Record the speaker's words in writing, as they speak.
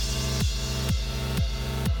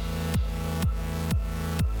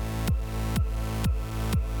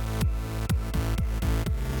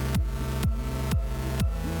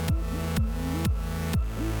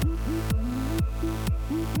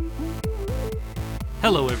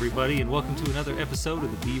Hello, everybody, and welcome to another episode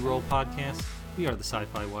of the B-Roll Podcast. We are the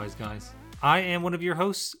Sci-Fi Wise Guys. I am one of your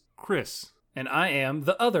hosts, Chris. And I am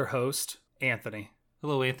the other host, Anthony.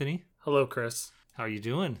 Hello, Anthony. Hello, Chris. How are you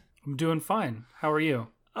doing? I'm doing fine. How are you?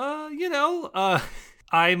 I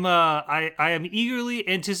am eagerly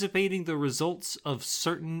anticipating the results of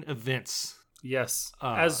certain events. Yes,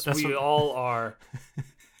 as we all are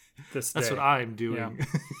this day. That's what I'm doing.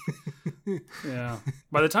 Yeah.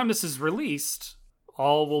 By the time this is released,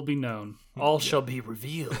 all will be known. All shall be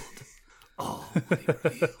revealed. All will be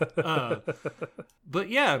revealed. But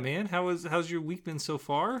yeah, man, how's your week been so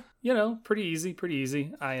far? Pretty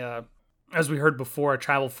easy. I, as we heard before, I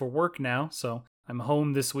travel for work now, so I'm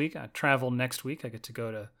home this week. I travel next week. I get to go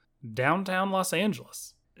to downtown Los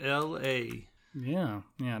Angeles. L.A. Yeah.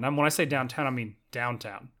 And when I say downtown, I mean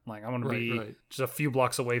downtown. Like, I want to be just a few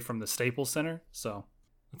blocks away from the Staples Center, so.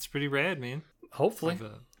 That's pretty rad, man. Hopefully.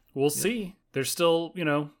 We'll see. There's still,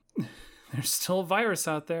 there's still a virus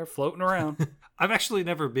out there floating around. I've actually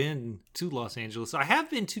never been to Los Angeles. I have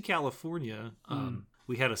been to California.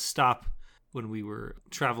 We had a stop when we were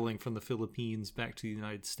traveling from the Philippines back to the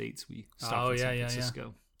United States. We stopped in San Francisco.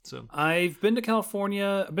 Yeah. So I've been to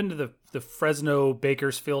California. I've been to the Fresno,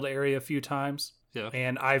 Bakersfield area a few times. Yeah.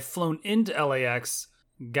 And I've flown into LAX,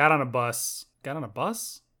 got on a bus. Got on a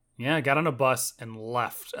bus? Yeah, got on a bus and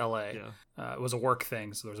left LA. Yeah. It was a work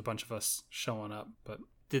thing, so there was a bunch of us showing up. But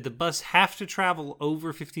did the bus have to travel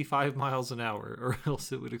over 55 miles an hour, or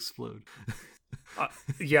else it would explode?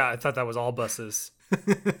 Yeah, I thought that was all buses.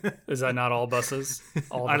 Is that not all buses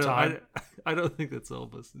all the time? I don't think that's all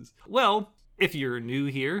buses. Well, if you're new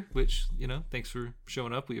here, which, thanks for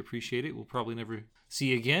showing up. We appreciate it. We'll probably never see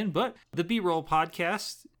you again. But the B-Roll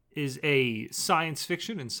Podcast is a science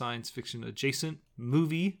fiction and science fiction adjacent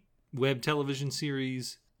movie, web television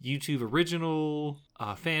series, YouTube original,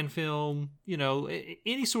 fan film,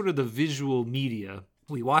 any sort of the visual media.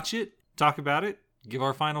 We watch it, talk about it, give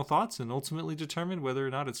our final thoughts, and ultimately determine whether or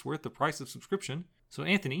not it's worth the price of subscription. So,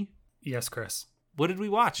 Anthony. Yes, Chris. What did we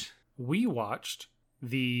watch? We watched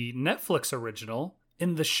the Netflix original,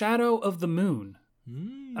 In the Shadow of the Moon.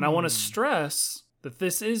 And I want to stress that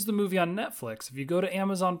this is the movie on Netflix. If you go to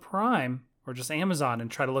Amazon Prime, or just Amazon, and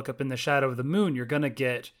try to look up In the Shadow of the Moon, you're going to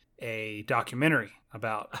get a documentary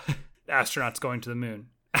about astronauts going to the moon.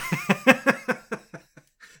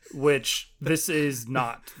 Which, this is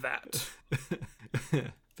not that.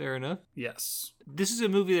 Fair enough. Yes. This is a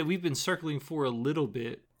movie that we've been circling for a little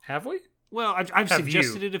bit. Have we? Well, I've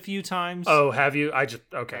suggested it a few times. Oh, have you?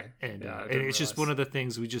 Okay. And it's just one of the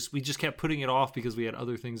things we just kept putting it off because we had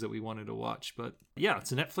other things that we wanted to watch. But yeah,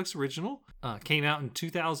 it's a Netflix original. Came out in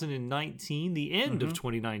 2019, the end of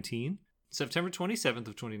 2019, September 27th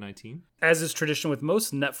of 2019. As is tradition with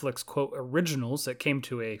most Netflix quote originals, that came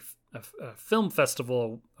to a film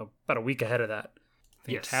festival about a week ahead of that.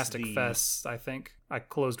 Fantastic Fest, I think. I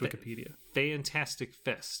closed Wikipedia. Fantastic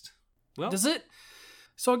Fest. Well, does it?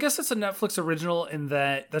 So I guess it's a Netflix original in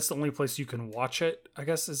that that's the only place you can watch it, I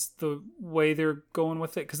guess is the way they're going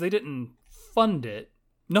with it, because they didn't fund it.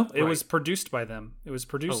 No, it was produced by them. It was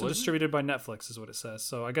produced and distributed by Netflix is what it says.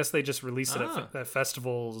 So I guess they just released it at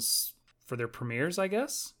festivals for their premieres, I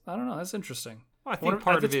guess. I don't know. That's interesting. Well, I think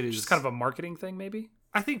part of it is just kind of a marketing thing, maybe?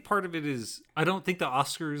 I think part of it is, I don't think the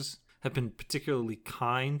Oscars have been particularly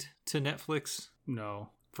kind to Netflix. No.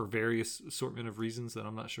 For various assortment of reasons that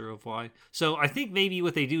I'm not sure of why. So I think maybe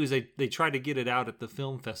what they do is they try to get it out at the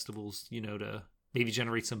film festivals, to maybe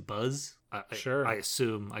generate some buzz. Sure. I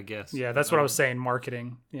assume, I guess. Yeah, that's what I was saying,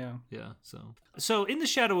 marketing. Yeah. Yeah, so In the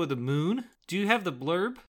Shadow of the Moon, do you have the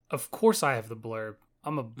blurb? Of course I have the blurb.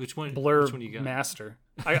 I'm a which one you got? Master.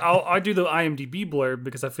 I do the IMDb blurb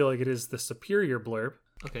because I feel like it is the superior blurb.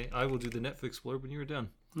 Okay, I will do the Netflix blurb when you're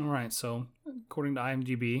done. All right, so according to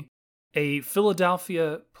IMDb, a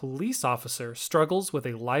Philadelphia police officer struggles with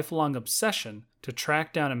a lifelong obsession to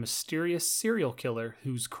track down a mysterious serial killer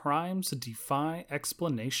whose crimes defy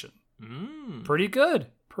explanation. Pretty good.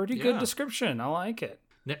 Pretty good description. I like it.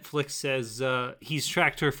 Netflix says he's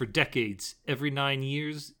tracked her for decades. Every 9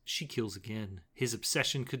 years, she kills again. His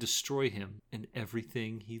obsession could destroy him and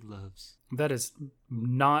everything he loves. That is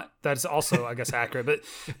also, I guess, accurate, but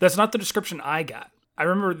that's not the description I got. I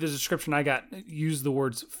remember the description I got used the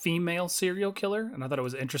words female serial killer, and I thought it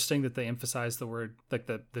was interesting that they emphasized the word, like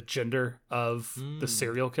the gender of the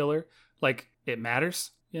serial killer. Like, it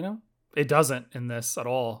matters, It doesn't in this at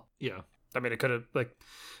all. Yeah. I mean, it could have,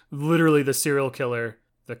 literally the serial killer,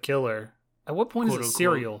 the killer. At what point quote, is it unquote,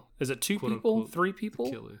 serial? Is it two quote, people? unquote, 3 people?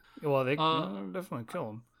 Killer. Well, they definitely kill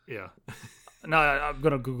him. Yeah. No, I'm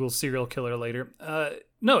going to Google serial killer later.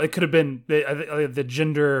 No, it could have been the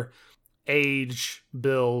gender age,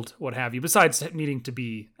 build, what have you, besides needing to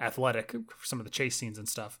be athletic for some of the chase scenes and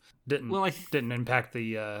stuff, didn't impact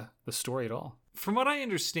the story at all. From what I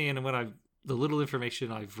understand and the little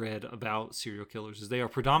information I've read about serial killers is they are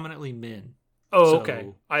predominantly men. Oh, okay.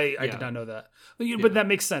 I did not know that. But that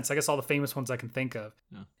makes sense. I guess all the famous ones I can think of.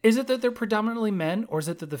 Yeah. Is it that they're predominantly men, or is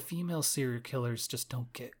it that the female serial killers just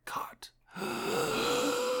don't get caught?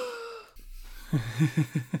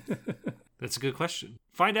 That's a good question.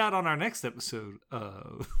 Find out on our next episode.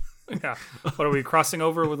 Yeah. What are we crossing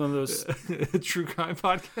over with one of those true crime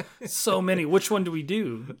podcasts? So many. Which one do we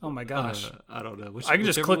do? Oh my gosh. I don't know. I can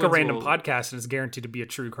just click a random podcast and it's guaranteed to be a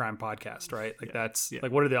true crime podcast, right? Like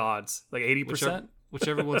like, what are the odds? Like 80%?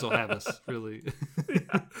 Whichever ones will have us, really.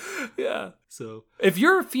 Yeah. So if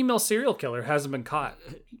your female serial killer hasn't been caught,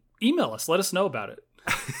 email us. Let us know about it.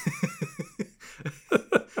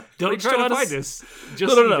 Don't try to find us.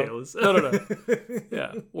 Just email us. No.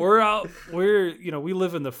 Yeah. We're out. We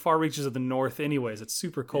live in the far reaches of the north anyways. It's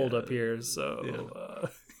super cold up here. So,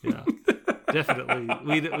 yeah. Definitely.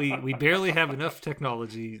 We barely have enough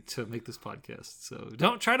technology to make this podcast. So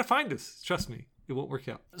don't try to find us. Trust me. It won't work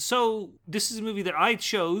out. So this is a movie that I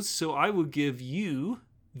chose. So I will give you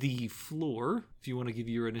the floor if you want to give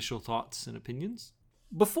your initial thoughts and opinions.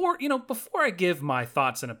 Before I give my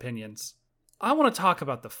thoughts and opinions, I want to talk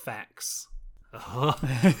about the facts.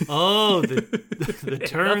 The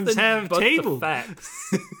turns have tabled.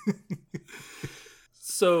 Facts.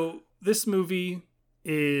 So this movie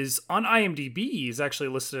is on IMDb is actually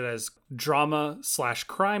listed as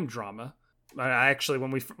drama/crime drama. I actually,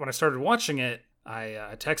 when I started watching it,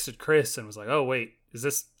 I texted Chris and was like, "Oh wait,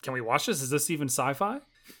 can we watch this? Is this even sci-fi?"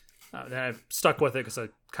 Then I stuck with it because I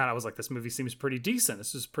kind of was like, this movie seems pretty decent.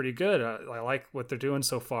 This is pretty good. I like what they're doing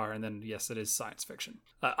so far. And then, yes, it is science fiction.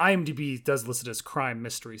 IMDb does list it as crime,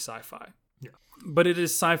 mystery, sci-fi. Yeah. But it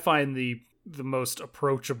is sci-fi in the most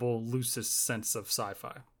approachable, loosest sense of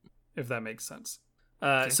sci-fi, if that makes sense.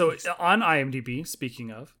 So on IMDb, speaking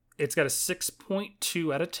of, it's got a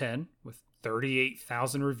 6.2 out of 10 with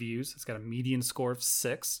 38,000 reviews. It's got a median score of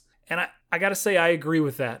 6. And I got to say, I agree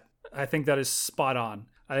with that. I think that is spot on.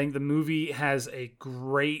 I think the movie has a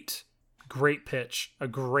great pitch, a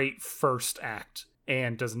great first act,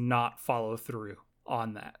 and does not follow through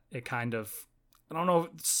on that. It kind of, I don't know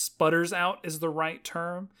if sputters out is the right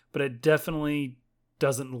term, but it definitely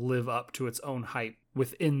doesn't live up to its own hype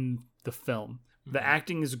within the film. Mm-hmm. The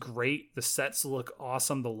acting is great. The sets look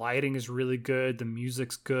awesome. The lighting is really good. The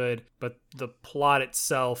music's good, but the plot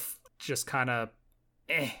itself just kind of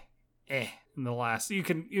in the last,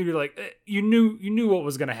 you're like, you knew what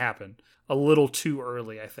was going to happen a little too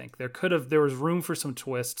early. I think there was room for some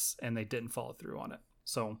twists and they didn't follow through on it.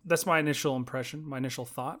 So that's my initial impression, my initial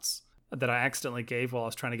thoughts that I accidentally gave while I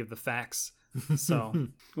was trying to give the facts. So,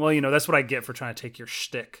 well, that's what I get for trying to take your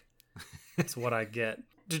shtick. That's what I get.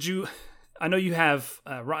 I know you have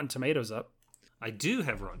Rotten Tomatoes up. I do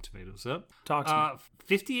have Rotten Tomatoes up. Talk to me.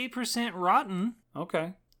 58% rotten.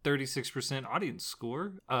 Okay. 36% audience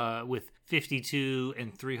score, with 52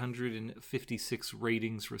 and 356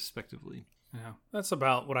 ratings, respectively. Yeah, that's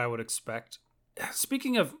about what I would expect.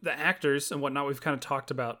 Speaking of the actors and whatnot, we've kind of talked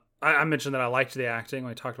about. I mentioned that I liked the acting when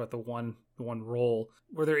I talked about the one role.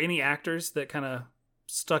 Were there any actors that kind of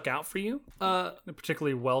stuck out for you?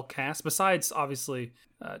 Particularly well cast, besides obviously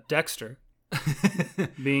Dexter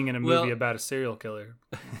being in a movie about a serial killer.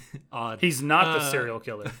 Odd. He's not the serial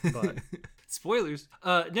killer, but. Spoilers.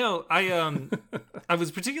 No, I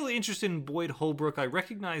was particularly interested in Boyd Holbrook. I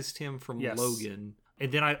recognized him from Logan.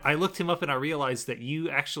 And then I looked him up and I realized that you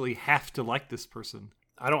actually have to like this person.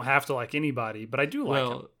 I don't have to like anybody, but I do like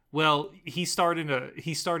him. Well, he starred in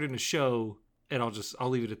a show, and I'll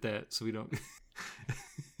leave it at that so we don't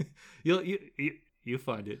you'll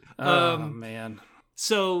find it. Oh man.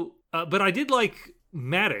 So, but I did like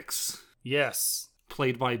Maddox. Yes.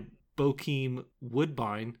 Played by Bokeem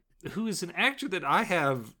Woodbine, who is an actor that I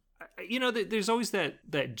have, there's always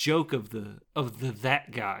that joke of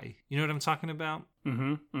that guy. You know what I'm talking about?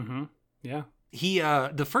 Mm-hmm. Yeah. He,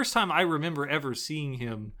 the first time I remember ever seeing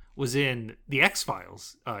him was in The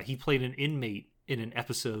X-Files. He played an inmate in an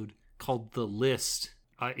episode called The List.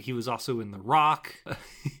 He was also in The Rock.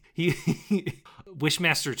 He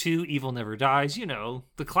Wishmaster 2, Evil Never Dies,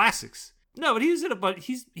 the classics. No, but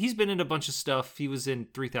he's been in a bunch of stuff. He was in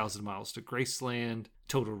 3,000 Miles to Graceland,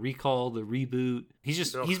 Total Recall, the reboot.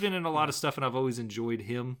 He's been in a lot of stuff, and I've always enjoyed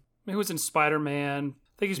him. He was in Spider-Man.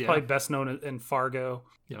 I think he's probably best known in Fargo.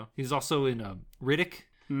 Yeah, he's also in Riddick.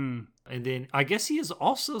 Mm. And then I guess he is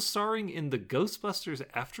also starring in the Ghostbusters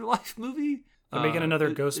Afterlife movie. They're making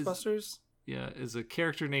another Ghostbusters? Yeah, is a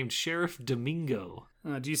character named Sheriff Domingo.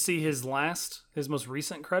 Do you see his most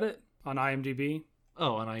recent credit on IMDb?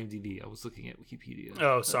 Oh, on IMDb. I was looking at Wikipedia.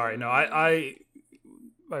 Oh, sorry. No, I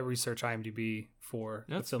research IMDb for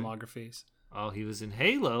the That's fair. filmographies. Oh, he was in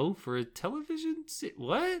Halo for a television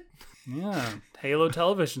what? Yeah, Halo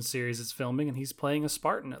television series is filming, and he's playing a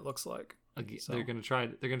Spartan. It looks like. Again, So- They're gonna try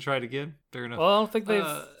it. They're gonna try it again. They're gonna. Well, I don't think they've.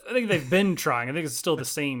 I think they've been trying. I think it's still the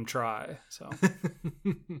same try. So.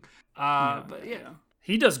 But yeah,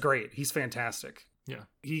 he does great. He's fantastic. yeah.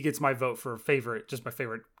 He gets my vote for just my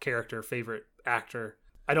favorite character, favorite actor.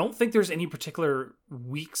 I don't think there's any particular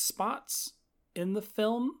weak spots in the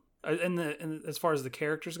film, in as far as the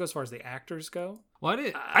characters go, as far as the actors go. Well,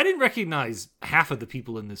 I didn't recognize half of the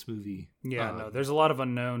people in this movie. Yeah, no, there's a lot of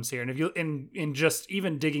unknowns here, and if you in just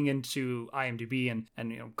even digging into IMDb and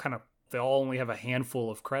kind of they all only have a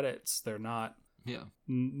handful of credits. They're not. Yeah.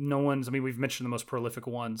 No one's. I mean, we've mentioned the most prolific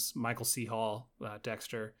ones: Michael C. Hall,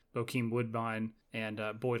 Dexter, Bokeem Woodbine, and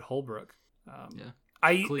Boyd Holbrook. Yeah.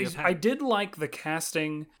 I did like the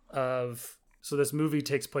casting of. So this movie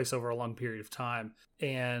takes place over a long period of time,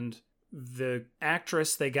 and the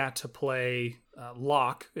actress they got to play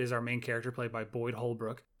Locke is our main character, played by Boyd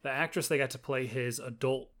Holbrook. The actress they got to play his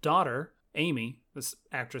adult daughter, Amy, this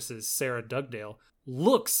actress is Sarah Dugdale,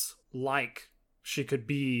 looks like she could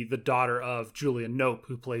be the daughter of Julian Nope,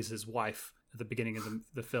 who plays his wife at the beginning of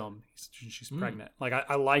the film. She's pregnant. Like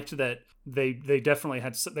I liked that they definitely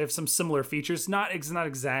they have some similar features. It's not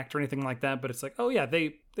exact or anything like that, but it's like, oh yeah,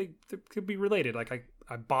 they could be related. Like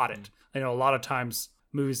I bought it. I know a lot of times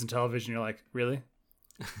movies and television, you're like, really?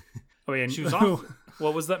 I mean, She was off.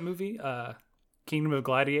 What was that movie? Kingdom of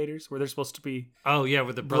Gladiators, where they're supposed to be Oh yeah,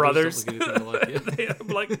 with the brothers. brothers. Don't look anything like it. I'm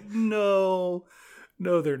like, no,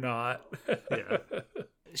 they're not. Yeah.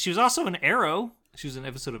 She was also in Arrow. She was in an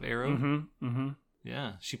episode of Arrow. Mm-hmm.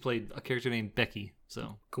 Yeah, she played a character named Becky.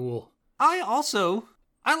 So Cool. I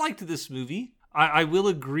liked this movie. I will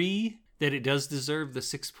agree that it does deserve the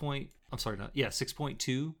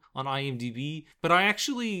 6.2 on IMDb. But I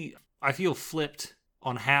feel flipped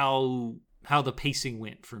on how the pacing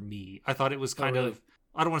went for me. I thought it was kind of,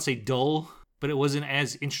 I don't want to say dull, but it wasn't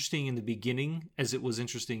as interesting in the beginning as it was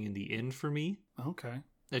interesting in the end for me. Okay.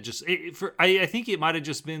 I think it might have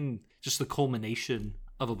just been just the culmination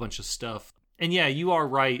of a bunch of stuff. And yeah, you are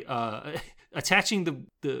right. Attaching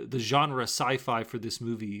the genre sci-fi for this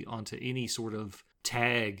movie onto any sort of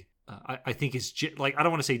tag, I think is I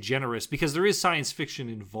don't want to say generous, because there is science fiction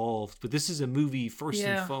involved, but this is a movie first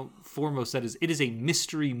and foremost it is a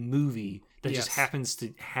mystery movie that just happens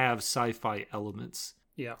to have sci-fi elements.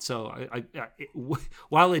 Yeah. So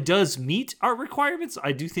while it does meet our requirements,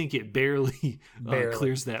 I do think it barely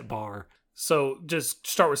clears that bar. So just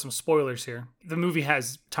start with some spoilers here. The movie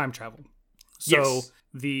has time travel. So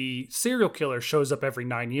the serial killer shows up every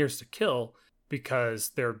 9 years to kill because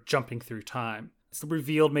they're jumping through time. It's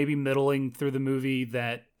revealed maybe middling through the movie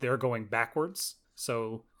that they're going backwards.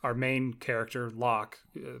 So our main character, Locke,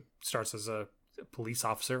 starts as a police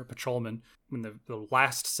officer, a patrolman, when the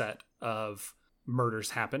last set of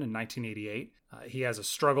murders happen in 1988. He has a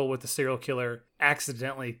struggle with the serial killer,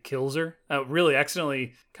 accidentally kills her, really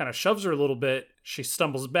accidentally kind of shoves her a little bit. She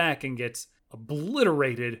stumbles back and gets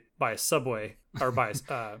obliterated by a subway or by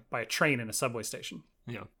a train in a subway station.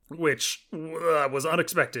 Yeah, which was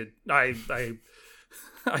unexpected. I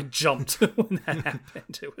jumped when that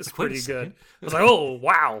happened. It was pretty good. I was like, oh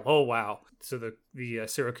wow. So the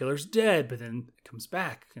serial killer's dead, but then it comes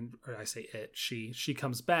back, or I say it. She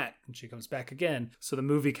comes back, and she comes back again. So the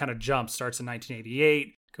movie kind of jumps, starts in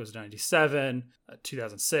 1988, goes to 97,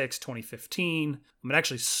 2006, 2015. It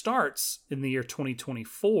actually starts in the year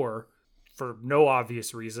 2024 for no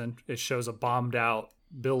obvious reason. It shows a bombed out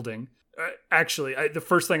building. Actually, the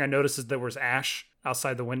first thing I noticed is there was ash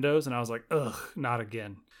outside the windows, and I was like, ugh, not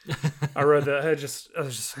again. I was just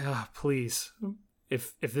like, oh, please.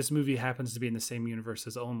 If this movie happens to be in the same universe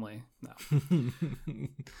as Only, no.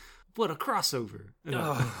 What a crossover. It's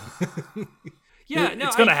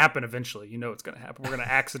going to happen eventually. You know it's going to happen. We're going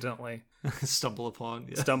to accidentally stumble upon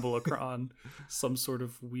some sort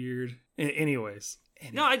of weird... Anyways.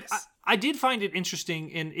 No, I did find it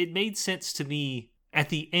interesting, and it made sense to me at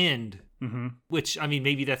the end, which, I mean,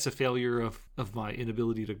 maybe that's a failure of my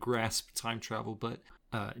inability to grasp time travel, but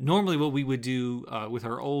normally what we would do with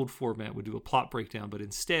our old format would do a plot breakdown, but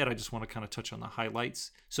instead I just want to kind of touch on the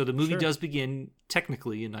highlights. So the movie does begin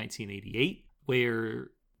technically in 1988,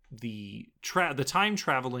 where the time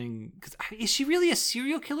traveling... Is she really a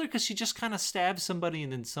serial killer? Because she just kind of stabs somebody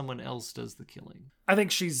and then someone else does the killing. I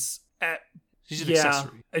think she's She's an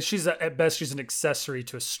accessory. At best, she's an accessory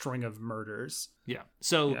to a string of murders. Yeah.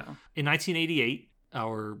 So in 1988,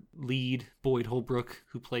 our lead, Boyd Holbrook,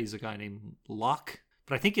 who plays a guy named Locke,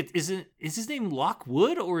 but I think is his name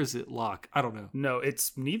Lockwood or is it Locke? I don't know. No,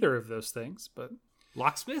 it's neither of those things, but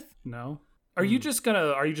Locksmith? No. Are you just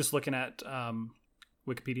looking at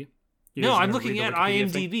Wikipedia? No, I'm looking at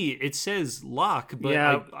IMDb. It says Locke,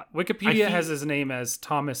 but Wikipedia has his name as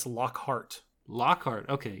Thomas Lockhart. Lockhart.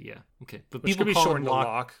 Okay, yeah. Okay. But Which people could be call shortened him to Locke.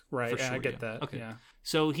 Locke, right? Sure, I get that. Okay. Yeah.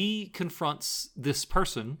 So he confronts this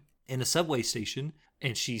person in a subway station,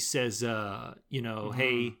 and she says,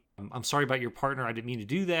 hey, I'm sorry about your partner. I didn't mean to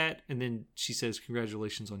do that. And then she says,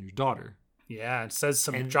 congratulations on your daughter. Yeah, it says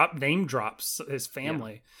name drops his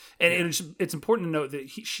family. Yeah. And it's important to note that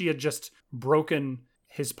she had just broken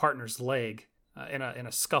his partner's leg in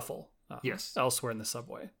a scuffle elsewhere in the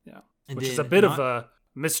subway. Yeah. Which is a bit of a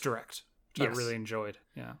misdirect. Which I really enjoyed.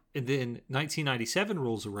 Yeah. And then 1997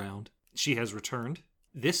 rolls around. She has returned.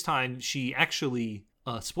 This time she actually,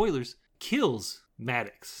 spoilers, kills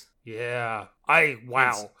Maddox. Yeah.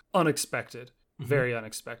 Unexpected. Very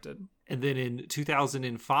unexpected. And then in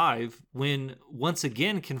 2005, when once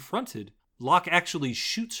again confronted, Locke actually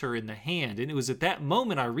shoots her in the hand. And it was at that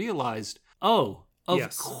moment I realized, of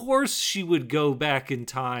course she would go back in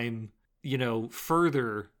time,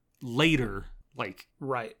 further later.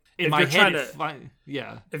 Right. In my head,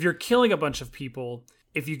 if you're killing a bunch of people,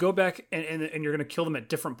 if you go back and you're going to kill them at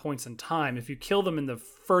different points in time, if you kill them in the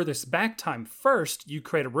furthest back time first, you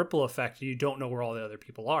create a ripple effect and you don't know where all the other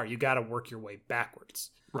people are. You got to work your way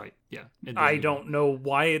backwards. Right, yeah. I don't know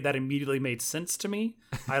why that immediately made sense to me.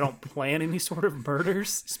 I don't plan any sort of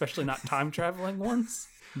murders, especially not time traveling ones,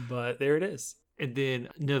 but there it is. And then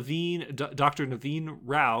Dr. Naveen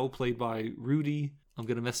Rao, played by Rudy, I'm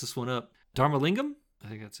going to mess this one up, Dharmalingam? I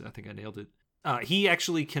think I nailed it. He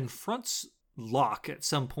actually confronts Locke at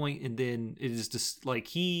some point, and then it is just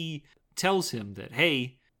he tells him that,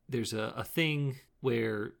 hey, there's a thing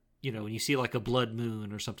where, when you see like a blood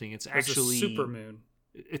moon or something, it's actually a super moon.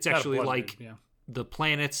 It's actually the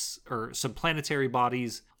planets or some planetary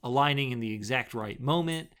bodies aligning in the exact right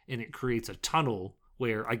moment, and it creates a tunnel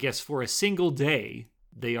where I guess for a single day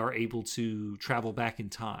they are able to travel back in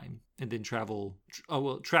time and then travel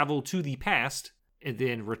to the past and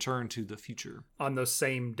then return to the future. On those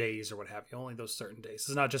same days or what have you. Only those certain days.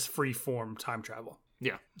 It's not just free-form time travel.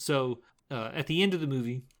 Yeah. So at the end of the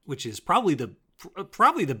movie, which is probably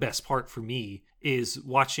the best part for me, is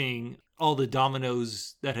watching all the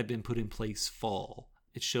dominoes that have been put in place fall.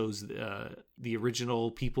 It shows the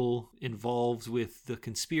original people involved with the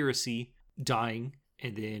conspiracy dying,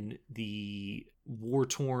 and then the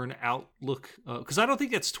war-torn outlook. Because I don't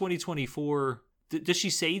think that's 2024... Does she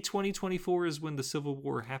say 2024 is when the Civil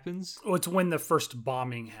War happens? Oh, it's when the first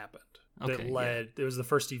bombing happened. It was the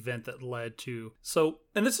first event that led to. So,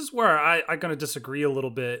 and this is where I'm going to disagree a little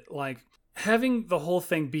bit. Having the whole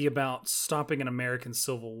thing be about stopping an American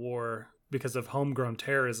Civil War because of homegrown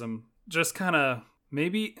terrorism, just kind of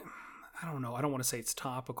maybe, I don't know. I don't want to say it's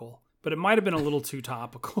topical, but it might have been a little too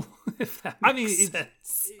topical. If that makes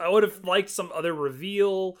sense. I would have liked some other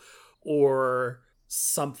reveal or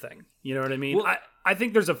something, you know what I mean? Well, I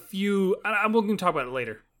think there's a few, I'm going to talk about it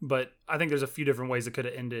later, but I think there's a few different ways it could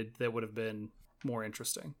have ended that would have been more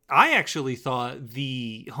interesting. I actually thought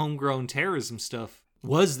the homegrown terrorism stuff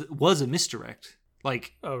was a misdirect.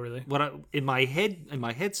 Oh really? In my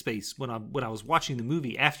headspace when I was watching the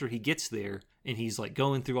movie, after he gets there and he's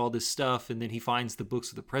going through all this stuff, and then he finds the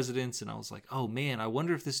books of the presidents, and I was like, oh man, I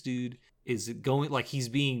wonder if this dude is going he's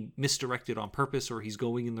being misdirected on purpose, or he's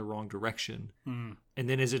going in the wrong direction. And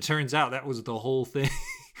then as it turns out, that was the whole thing.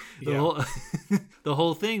 The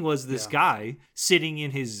whole thing was this guy sitting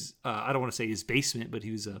in his I don't want to say his basement, but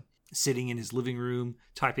he was sitting in his living room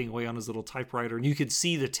typing away on his little typewriter, and you could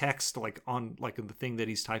see the text on the thing that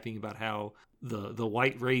he's typing about how the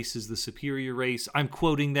white race is the superior race. I'm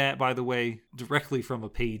quoting that, by the way, directly from a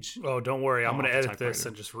page. Oh, don't worry. I'm going to edit this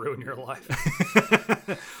and just ruin your life.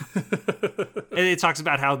 And it talks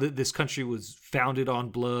about how this country was founded on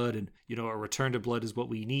blood, and a return to blood is what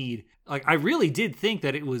we need. I really did think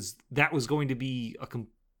that that was going to be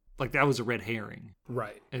that was a red herring.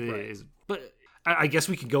 Right. And it is. But I guess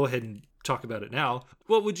we could go ahead and talk about it now.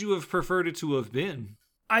 What would you have preferred it to have been?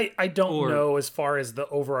 I don't know as far as the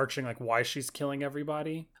overarching, why she's killing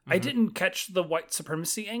everybody. Mm-hmm. I didn't catch the white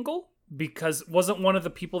supremacy angle, because wasn't one of the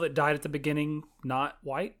people that died at the beginning not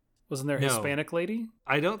white? Wasn't there a Hispanic lady?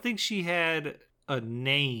 I don't think she had a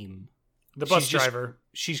name. The bus driver.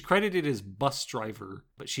 She's credited as bus driver,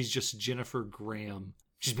 but she's just Jennifer Graham.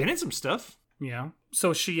 She's been in some stuff. Yeah.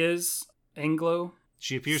 So she is Anglo?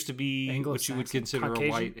 She appears to be what you would consider Caucasian?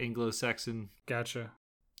 a white Anglo-Saxon. Gotcha.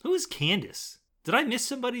 Who is Candace? Did I miss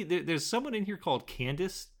somebody? There's someone in here called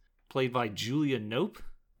Candace, played by Julia Nope.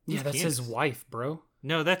 Yeah, that's Candace? his wife, bro.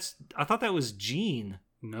 No, I thought that was Jean.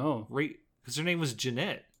 No. Right, because her name was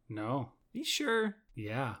Jeanette. No. Are you sure?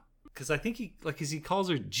 Yeah. Because I think he calls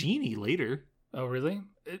her Jeannie later. Oh, really?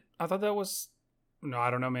 I thought that was... No, I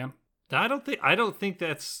don't know, man. I don't think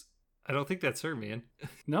that's her, man.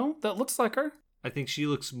 No, that looks like her. I think she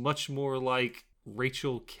looks much more like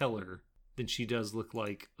Rachel Keller than she does look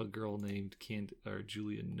like a girl named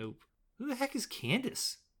Julia Nope. Who the heck is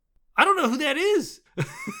Candace? I don't know who that is.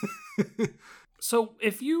 So,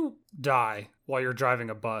 if you die while you're driving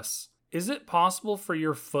a bus, is it possible for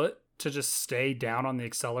your foot to just stay down on the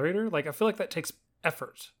accelerator? Like, I feel like that takes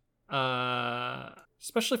effort.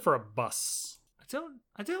 Especially for a bus.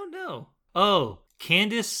 I don't know. Oh,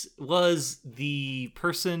 Candace was the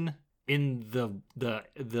person in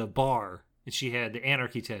the bar, and she had the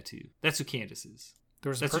anarchy tattoo. That's who Candace is. There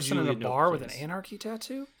was a That's person in the bar with an anarchy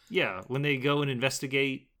tattoo? Yeah, when they go and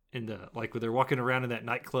investigate in when they're walking around in that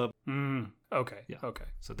nightclub. Okay. Yeah. Okay.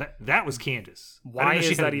 So that was Candace. Why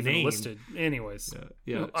is that even listed? Anyways.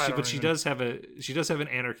 Yeah. She does have an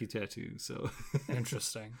anarchy tattoo. So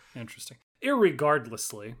interesting.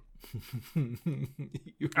 Irregardlessly,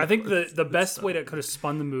 I think the best way that could have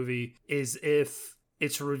spun the movie is if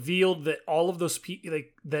it's revealed that all of those people,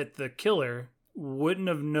 like that the killer wouldn't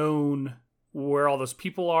have known where all those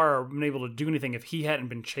people are or been able to do anything if he hadn't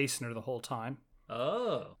been chasing her the whole time.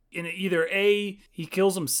 Oh. In either A, he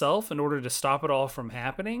kills himself in order to stop it all from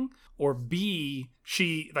happening, or B,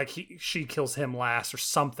 she kills him last or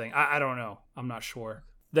something. I don't know. I'm not sure.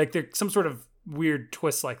 Like there's some sort of weird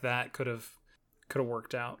twist like that could have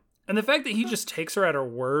worked out. And the fact that he just takes her at her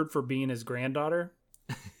word for being his granddaughter.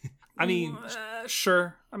 I mean,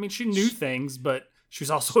 sure. I mean, she knew things, but she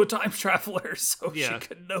was also a time traveler, so she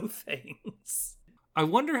could know things. I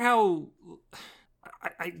wonder how...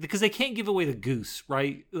 because they can't give away the goose,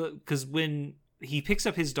 right? Because when he picks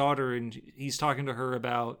up his daughter and he's talking to her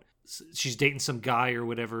about she's dating some guy or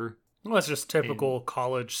whatever. Well, that's just typical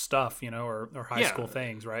college stuff, or high school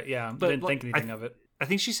things, right? Yeah, but didn't think anything of it. I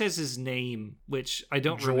think she says his name, which I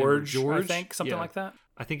don't remember. George, I think, something like that.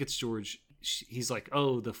 I think it's George. He's like,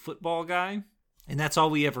 oh, the football guy? And that's all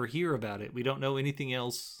we ever hear about it. We don't know anything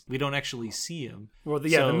else. We don't actually see him. Well,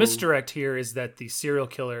 the misdirect here is that the serial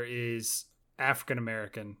killer is African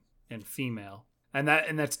American and female, and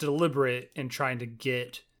that's deliberate in trying to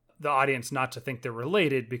get the audience not to think they're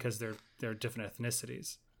related because they're different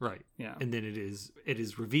ethnicities. Right. Yeah. And then it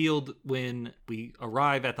is revealed when we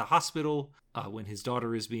arrive at the hospital, when his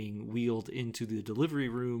daughter is being wheeled into the delivery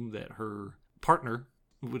room, that her partner,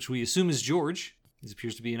 which we assume is George,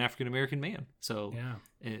 appears to be an African American man. So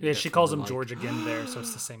yeah, she calls him George again there, so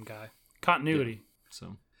it's the same guy. Continuity. Yeah,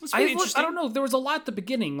 so. I don't know. There was a lot at the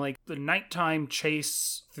beginning, like the nighttime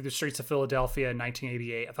chase through the streets of Philadelphia in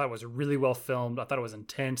 1988. I thought it was really well filmed. I thought it was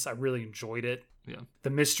intense. I really enjoyed it. Yeah. The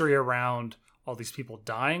mystery around all these people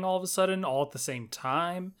dying all of a sudden, all at the same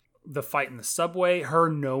time. The fight in the subway, her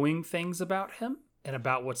knowing things about him and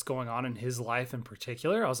about what's going on in his life in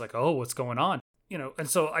particular. I was like, oh, what's going on? And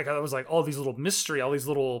so I was like, all these little mystery, all these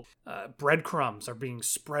little breadcrumbs are being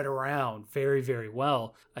spread around very, very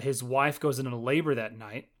well. His wife goes into labor that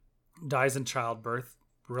night, dies in childbirth.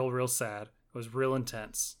 Real sad. It was real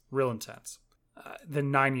intense.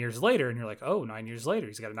 Then 9 years later, and you're like, oh, 9 years later,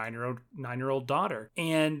 he's got a nine-year-old daughter,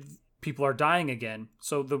 and people are dying again.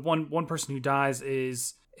 So the one person who dies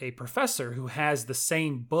is a professor who has the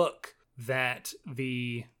same book that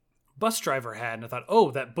the bus driver had, and I thought, oh,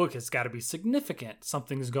 that book has got to be significant.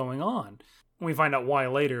 Something's going on. And we find out why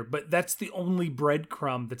later, but that's the only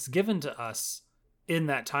breadcrumb that's given to us in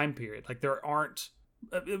that time period. Like there aren't,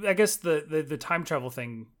 I guess the time travel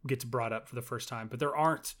thing gets brought up for the first time, but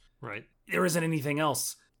there isn't anything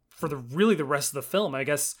else for the rest of the film. I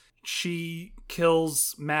guess she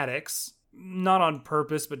kills Maddox, not on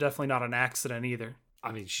purpose, but definitely not an accident either.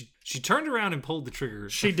 I mean, she turned around and pulled the trigger.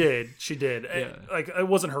 She did. Yeah. It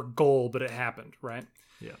wasn't her goal, but it happened, right?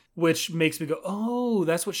 Yeah. Which makes me go, oh,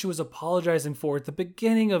 that's what she was apologizing for at the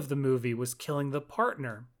beginning of the movie, was killing the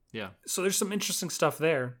partner. Yeah. So there's some interesting stuff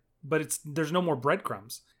there, but there's no more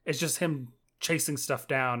breadcrumbs. It's just him chasing stuff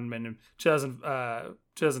down. And in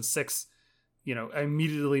 2006, I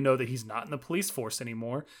immediately know that he's not in the police force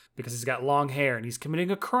anymore because he's got long hair and he's committing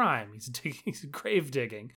a crime. He's grave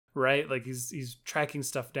digging. Right? Like he's tracking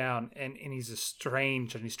stuff down and he's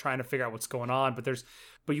estranged and he's trying to figure out what's going on, but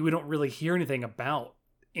we don't really hear anything about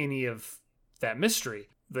any of that mystery.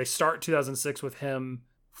 They start 2006 with him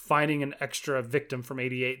finding an extra victim from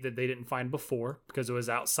 88 that they didn't find before because it was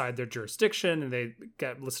outside their jurisdiction and they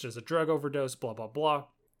got listed as a drug overdose, blah, blah, blah.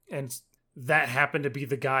 And that happened to be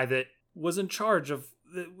the guy that was in charge of,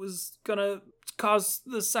 that was going to cause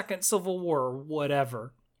the second Civil War or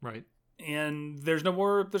whatever. Right. And there's no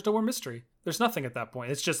more mystery. There's nothing at that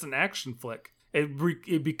point. It's just an action flick.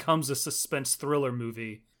 It becomes a suspense thriller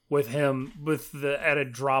movie with him, with the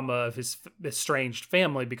added drama of his estranged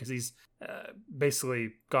family because he's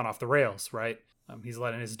basically gone off the rails, right? He's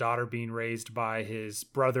letting his daughter being raised by his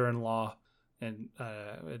brother-in-law and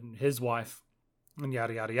his wife, and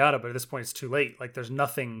yada yada yada. But at this point, it's too late. Like there's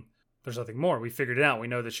nothing more. We figured it out. We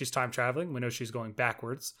know that she's time traveling. We know she's going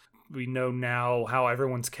backwards. We know now how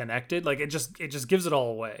everyone's connected. Like it just gives it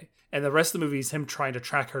all away. And the rest of the movie is him trying to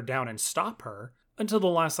track her down and stop her until the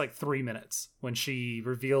last 3 minutes when she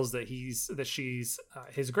reveals that she's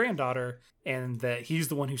his granddaughter and that he's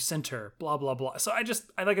the one who sent her. Blah blah blah. So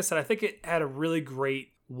like I said, I think it had a really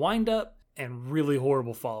great wind up and really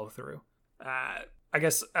horrible follow through. I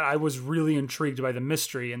guess I was really intrigued by the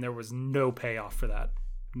mystery, and there was no payoff for that.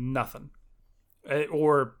 Nothing,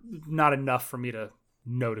 or not enough for me to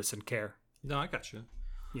notice and care. No, I got you.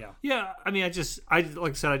 Yeah. I mean,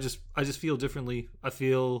 like I said, I just feel differently. I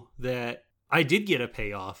feel that I did get a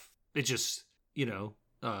payoff. It just,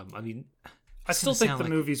 I mean, I still think the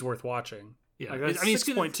movie's worth watching. Yeah, I mean,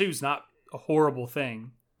 6.2 is not a horrible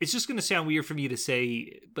thing. It's just going to sound weird for me to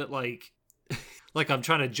say, but like I'm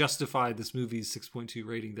trying to justify this movie's 6.2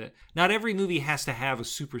 rating. That not every movie has to have a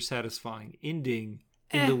super satisfying ending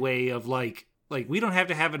in the way of like we don't have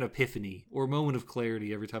to have an epiphany or a moment of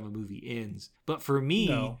clarity every time a movie ends. But for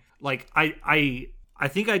me, I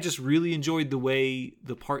think I just really enjoyed the way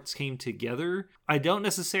the parts came together. I don't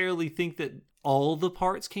necessarily think that all the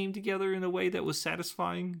parts came together in a way that was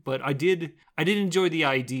satisfying, but I did enjoy the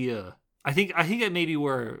idea. I think that maybe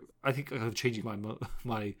where I think I'm changing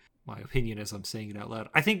my opinion as I'm saying it out loud.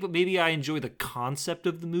 I think maybe I enjoy the concept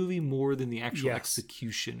of the movie more than the actual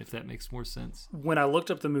execution, if that makes more sense. When I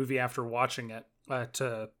looked up the movie after watching it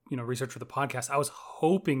to research for the podcast, I was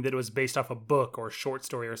hoping that it was based off a book or a short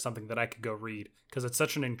story or something that I could go read because it's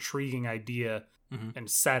such an intriguing idea and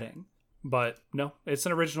setting. But no, it's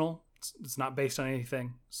an original. It's not based on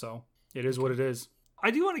anything, so it is what it is.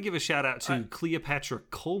 I do want to give a shout out to Cleopatra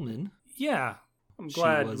Coleman. Yeah, I'm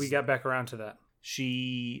glad we got back around to that.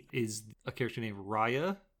 She is a character named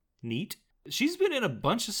Raya. Neat. She's been in a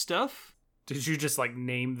bunch of stuff. Did you just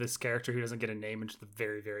name this character who doesn't get a name until the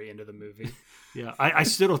very, very end of the movie? Yeah, I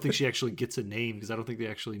still don't think she actually gets a name because I don't think they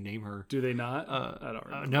actually name her. Do they not? I don't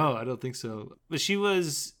remember. No, I don't think so. But she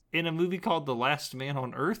was in a movie called The Last Man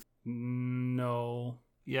on Earth. No.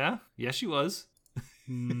 Yeah, she was.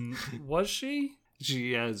 Was she?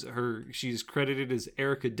 She's credited as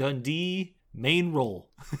Erica Dundee, main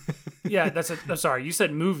role. Yeah, I'm sorry. You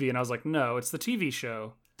said movie, and I was like, no, it's the TV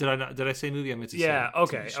show. Did I not? Did I say movie? I meant to say. Yeah.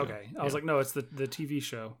 Okay. I was like, no, it's the TV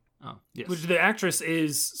show. Oh, yes. Which the actress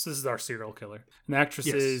is. So this is our serial killer, and the actress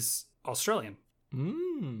is Australian.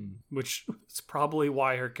 Which is probably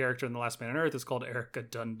why her character in The Last Man on Earth is called Erica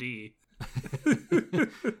Dundee.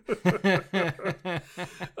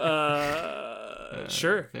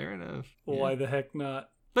 Sure. Fair enough. Why the heck not?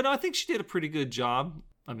 But no, I think she did a pretty good job.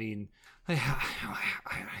 I mean,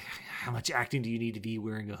 how much acting do you need to be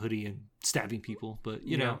wearing a hoodie and stabbing people? But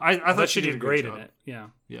I thought she did great in it. Yeah.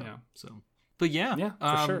 So, but yeah,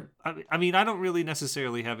 for sure. I mean, I don't really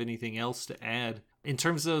necessarily have anything else to add in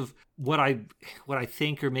terms of what I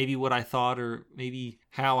think, or maybe what I thought, or maybe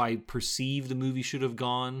how I perceive the movie should have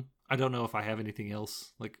gone. I don't know if I have anything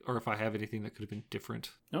else, or if I have anything that could have been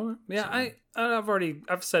different. No, yeah, so.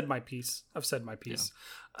 I've said my piece. Yeah.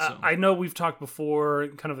 So. I know we've talked before.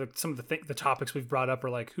 Kind of some of the topics we've brought up are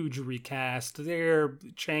like, who'd you recast? Their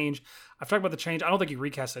change. I've talked about the change. I don't think you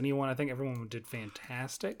recast anyone. I think everyone did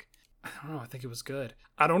fantastic. I don't know. I think it was good.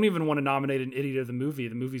 I don't even want to nominate an idiot of the movie.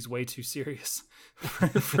 The movie's way too serious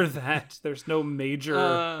for that. There's no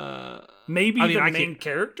major. Maybe the main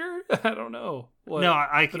character. I don't know. What? No,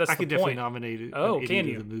 I could definitely nominate an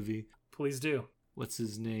idiot of the movie. Please do. What's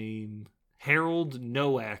his name? Harold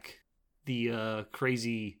Nowak, the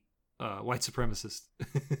crazy white supremacist.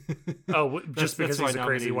 Just because he's a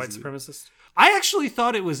crazy white supremacist? I actually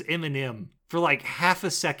thought it was Eminem for like half a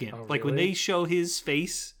second. Oh, like when they show his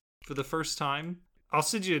face for the first time. I'll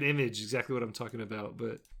send you an image, exactly what I'm talking about,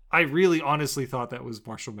 but I really honestly thought that was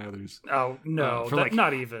Marshall Mathers. Oh, no,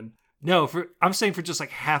 not even. No, I'm saying for just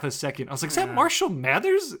like half a second. I was like, is that Marshall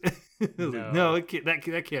Mathers? No,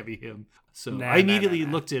 that can't be him. So I immediately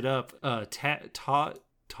looked it up. Todd?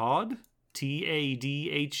 Tadhg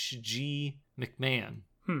McMahon.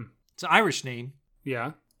 It's an Irish name.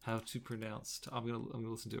 Yeah. how to pronounce. I'm gonna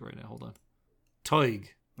listen to it right now. Hold on.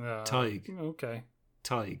 Tig. Okay.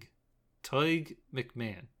 Tig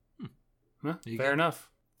McMahon. Huh, fair enough.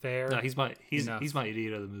 No, he's my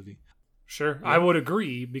idiot of the movie. Sure, yeah. I would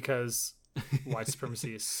agree because white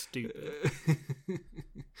supremacy is stupid.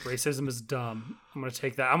 Racism is dumb. I'm gonna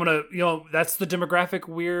take that. That's the demographic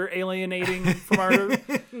we're alienating from our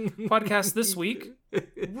podcast this week.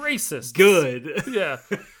 Racist. Good. Yeah.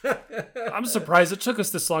 I'm surprised it took us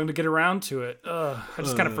this long to get around to it. I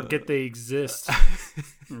just kind of forget they exist.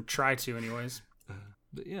 Or try to, anyways.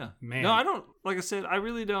 But yeah, man. No, I don't. Like I said, I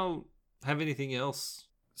really don't have anything else.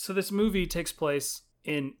 So this movie takes place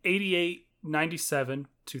in 88, 97,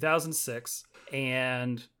 2006,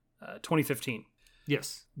 and 2015.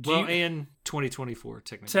 Yes. And 2024,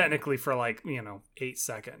 technically. Technically for 8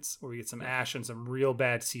 seconds, where we get some ash and some real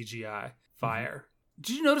bad CGI fire. Mm-hmm.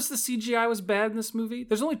 Did you notice the CGI was bad in this movie?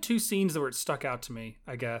 There's only 2 scenes that stuck out to me,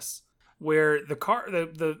 I guess. Where the car,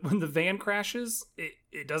 when the van crashes,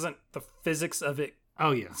 it doesn't, the physics of it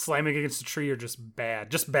slamming against a tree are just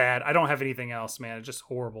bad. I don't have anything else, man. It's just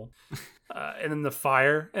horrible. And then the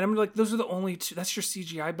fire, and I'm like, those are the only 2. That's your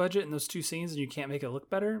CGI budget in those 2 scenes, and you can't make it look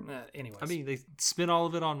better. Anyways, I mean, they spent all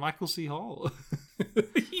of it on Michael C. Hall.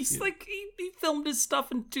 He's he filmed his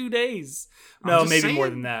stuff in 2 days. No, maybe saying. More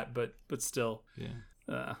than that, but still.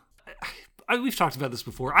 Yeah. We've talked about this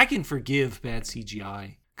before. I can forgive bad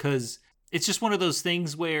CGI because it's just one of those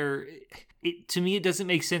things where to me it doesn't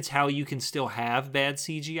make sense how you can still have bad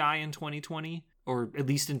CGI in 2020 or at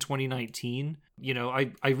least in 2019.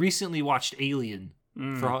 I recently watched Alien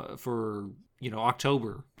for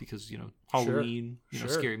October because Halloween,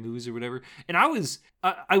 scary movies or whatever. And I was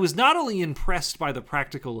not only impressed by the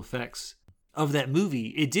practical effects of that movie,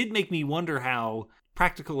 it did make me wonder how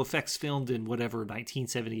practical effects filmed in whatever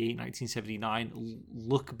 1978, 1979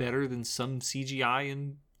 look better than some CGI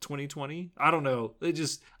in 2020. I don't know.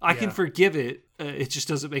 I can forgive it. It just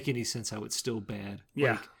doesn't make any sense how it's still bad.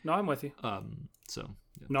 Yeah. No, I'm with you.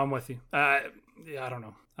 No, I'm with you. I don't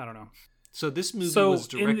know. So this movie was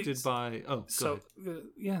directed by. Oh, go ahead.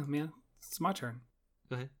 Yeah, man, it's my turn.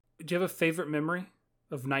 Go ahead. Do you have a favorite memory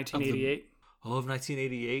of 1988? Of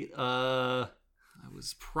 1988. I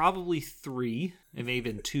was probably 3. It may have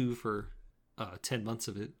been 2 for 10 months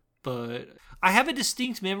of it. But I have a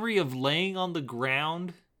distinct memory of laying on the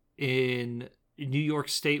ground in New York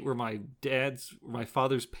State where my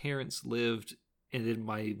father's parents lived, and then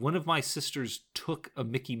one of my sisters took a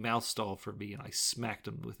Mickey Mouse doll from me and I smacked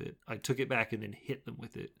them with it. I took it back and then hit them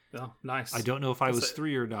with it. Oh, nice. I don't know if I was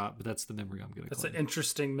 3 or not, but that's the memory I'm going to That's an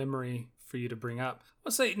interesting memory for you to bring up.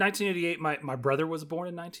 Let's say 1988, my brother was born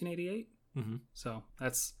in 1988. Mm-hmm. So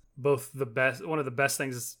that's both the best. One of the best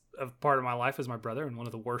things of part of my life is my brother, and one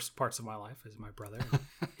of the worst parts of my life is my brother.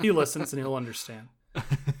 He listens and he'll understand. All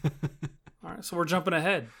right, so we're jumping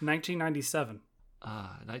ahead. 1997.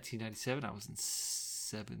 1997. I was in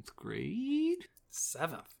 7th grade.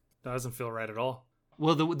 7th. That doesn't feel right at all.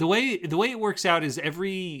 Well, the way it works out is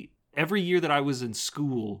every year that I was in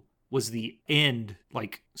school was the end.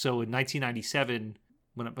 So in 1997,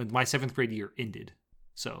 when my 7th grade year ended.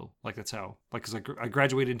 So that's how because I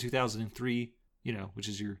graduated in 2003. Which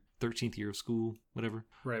is your 13th year of school, whatever.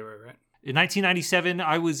 Right. In 1997,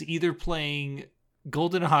 I was either playing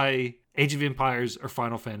GoldenEye, Age of Empires, or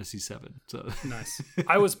Final Fantasy VII. So nice.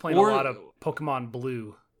 I was playing a lot of Pokemon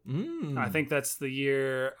Blue. I think that's the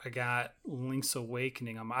year I got Link's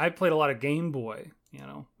Awakening. I played a lot of Game Boy.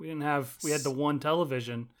 We had the one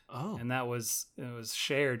television, and it was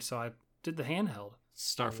shared, so I did the handheld.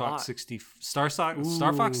 Star Fox 64,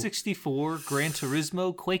 Gran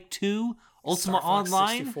Turismo, Quake 2, Ultima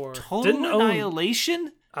Online, Total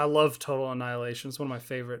Annihilation. I love Total Annihilation. It's one of my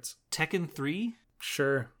favorites. Tekken 3.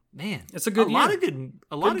 Sure. Man, it's a good year. A lot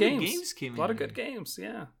of good games came in. A lot of good games,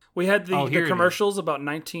 yeah. We had the commercials about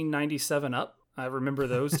 1997 Up. I remember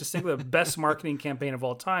those distinctly. The best marketing campaign of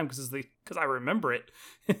all time because I remember it.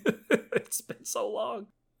 It's been so long.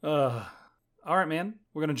 All right, man.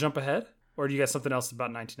 We're going to jump ahead? Or do you got something else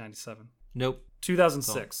about 1997? Nope.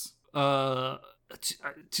 2006.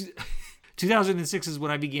 2006 is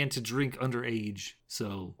when I began to drink underage.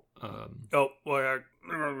 So.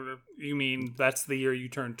 You mean that's the year you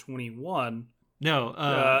turned 21? No.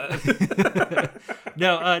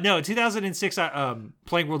 No. 2006.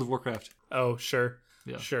 Playing World of Warcraft. Oh, sure.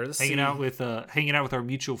 Yeah. Sure. Hanging out with our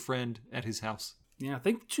mutual friend at his house. Yeah, I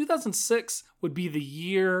think 2006 would be the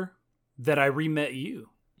year that I re-met you.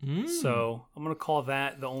 So I'm going to call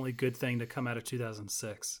that the only good thing to come out of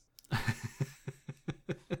 2006.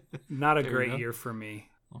 Not a great year for me.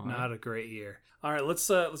 Not a great year. All right, let's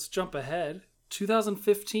jump ahead.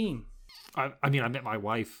 2015. I mean, I met my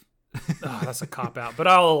wife. Oh, that's a cop out, but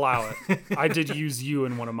I'll allow it. I did use you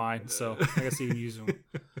in one of mine, so I guess you can use them.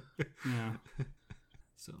 Yeah.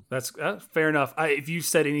 So That's fair enough. If you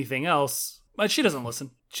said anything else, but she doesn't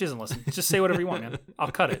listen. She doesn't listen. Just say whatever you want, man.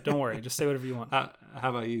 I'll cut it. Don't worry. Just say whatever you want. how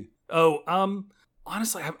about you? Oh,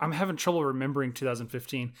 honestly, I'm having trouble remembering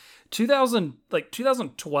 2015.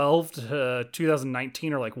 2012 to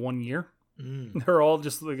 2019 are like 1 year. They're all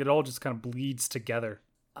just like, it all just kind of bleeds together.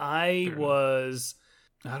 I don't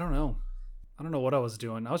know what I was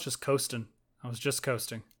doing. I was just coasting.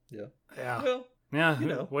 Yeah. Yeah. Well, yeah. you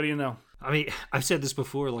know. What do you know? I mean, I've said this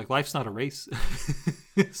before. Like, life's not a race.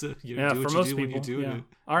 So you do For what most you do people. when you're doing it.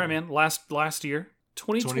 All right, man. Last year,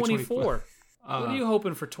 2024. What are you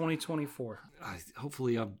hoping for 2024?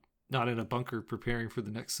 Hopefully, I'm not in a bunker preparing for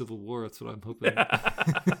the next civil war. That's what I'm hoping.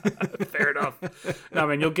 Fair enough. No,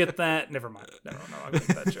 man, you'll get that. Never mind. No, I get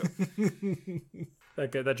that joke.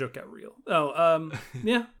 That joke got real. Oh,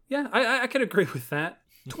 yeah. I can agree with that.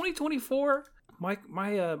 2024,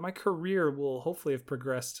 my career will hopefully have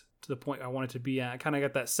progressed to the point I want it to be at. I kind of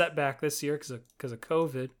got that setback this year because of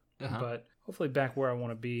COVID, but hopefully back where I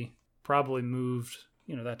want to be. Probably moved,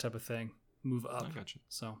 that type of thing. Move up. I got you.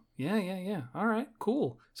 So yeah. All right,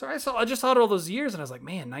 cool. So I just thought of all those years, and I was like,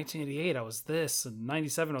 man, 1988, I was this, and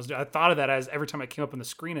 97, I thought of that as every time I came up on the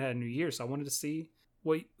screen, I had a new year. So I wanted to see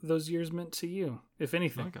what those years meant to you, if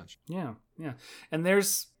anything. I got you. Yeah. And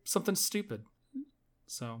there's something stupid.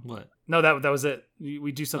 So what? No, that was it.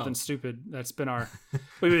 We do something stupid. That's been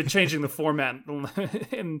we've been changing the format.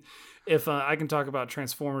 And if I can talk about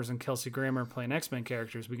Transformers and Kelsey Grammer playing X-Men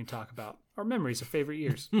characters, we can talk about our memories of favorite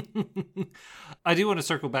years. I do want to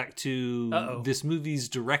circle back to this movie's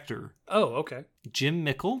director. Oh, okay. Jim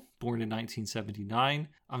Mickle, born in 1979.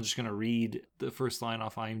 I'm just going to read the first line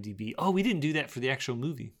off IMDb. Oh, we didn't do that for the actual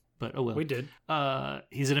movie. But oh well. We did.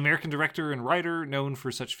 He's an American director and writer known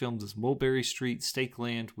for such films as Mulberry Street,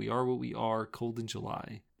 Stakeland, We Are What We Are, Cold in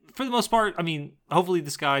July. For the most part, I mean, hopefully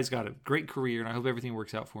this guy's got a great career and I hope everything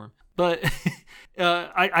works out for him. But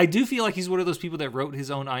I do feel like he's one of those people that wrote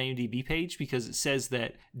his own IMDb page because it says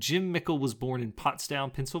that Jim Mickle was born in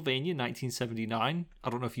Pottstown, Pennsylvania, 1979. I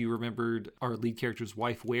don't know if you remembered our lead character's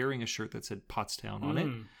wife wearing a shirt that said Pottstown on it.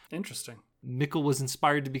 Interesting. Mickle was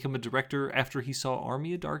inspired to become a director after he saw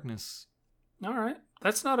Army of Darkness. All right.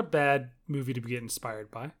 That's not a bad movie to get inspired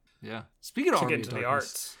by. Yeah. Speaking of Army of Darkness. The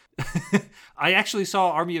arts. I actually saw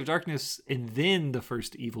Army of Darkness and then the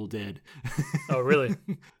first Evil Dead. Oh, really?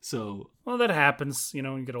 So. Well, that happens, when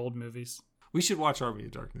you get old movies. We should watch Army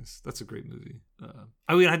of Darkness. That's a great movie.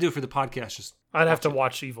 I mean, I'd do it for the podcast. I'd have to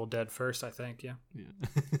watch Evil Dead first, I think. Yeah.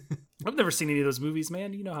 I've never seen any of those movies,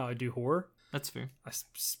 man. You know how I do horror. That's fair. I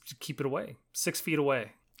keep it away. 6 feet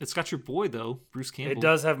away. It's got your boy, though, Bruce Campbell. It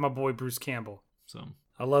does have my boy, Bruce Campbell. So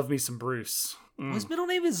I love me some Bruce. His middle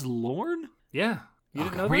name is Lorne? Yeah. You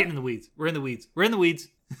didn't know We're that? getting in the weeds. We're in the weeds. We're in the weeds.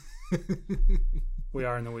 We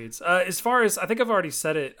are in the weeds. As far as, I think I've already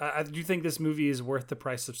said it, I do think this movie is worth the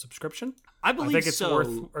price of subscription. I think it's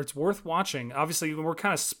so. It's worth watching. Obviously, we're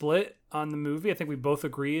kind of split on the movie. I think we both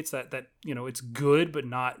agree it's that it's good, but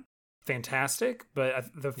not fantastic. But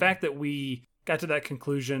the fact that we got to that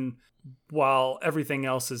conclusion while everything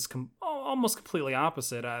else is almost completely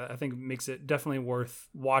opposite, I think makes it definitely worth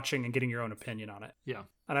watching and getting your own opinion on it. Yeah.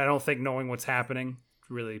 And I don't think knowing what's happening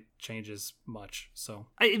really changes much. So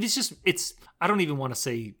I don't even want to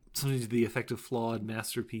say something to the effect of flawed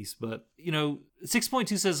masterpiece, but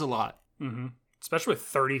 6.2 says a lot. Mm-hmm. Especially with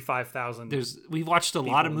 35,000. We've watched a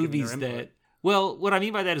lot of movies that, well, what I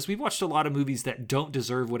mean by that is we've watched a lot of movies that don't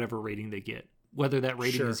deserve whatever rating they get. Whether that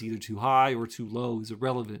rating is either too high or too low is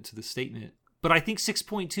irrelevant to the statement. But I think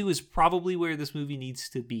 6.2 is probably where this movie needs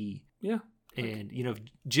to be. Yeah. And,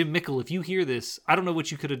 Jim Mickle, if you hear this, I don't know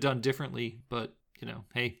what you could have done differently, but,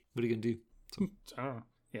 hey, what are you going to do? So. I don't know.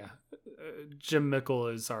 Yeah. Jim Mickle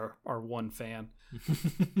is our one fan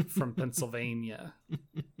from Pennsylvania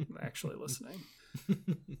actually listening.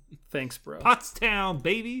 Thanks, bro. Pottstown,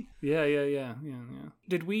 baby. Yeah.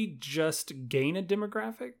 Did we just gain a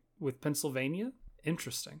demographic with Pennsylvania?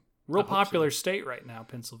 Interesting. Real popular state right now,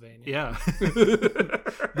 Pennsylvania. Yeah.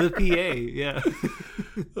 The PA, yeah.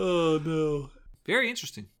 Oh, no. Very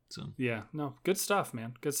interesting. So yeah, no, good stuff,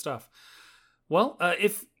 man. Good stuff. Well,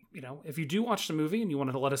 if you do watch the movie and you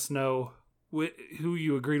wanted to let us know who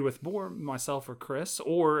you agreed with more, myself or Chris,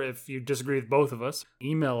 or if you disagree with both of us,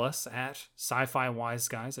 email us at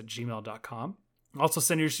sci-fi-wiseguys@gmail.com. Also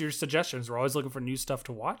send your suggestions. We're always looking for new stuff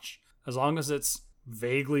to watch, as long as it's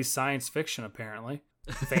vaguely science fiction, apparently.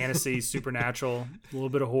 Fantasy, supernatural, a little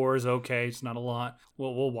bit of horror is okay. It's not a lot.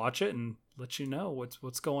 We'll watch it and let you know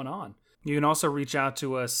what's going on. You can also reach out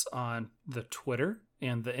to us on the Twitter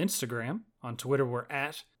and the Instagram. On Twitter, we're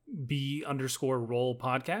at B_roll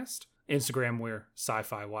podcast. Instagram, we're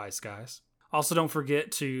sci-fi wise guys. Also, don't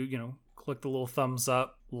forget to, click the little thumbs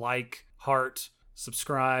up, like, heart,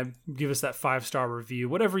 subscribe, give us that 5-star review,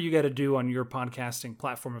 whatever you got to do on your podcasting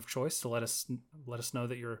platform of choice to let us know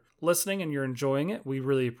that you're listening and you're enjoying it. We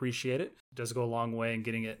really appreciate it. It does go a long way in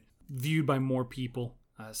getting it viewed by more people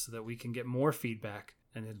so that we can get more feedback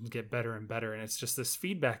and then get better and better. And it's just this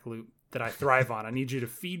feedback loop that I thrive on. I need you to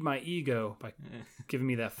feed my ego by giving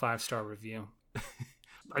me that 5-star review.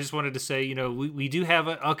 I just wanted to say, we do have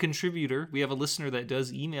a contributor. We have a listener that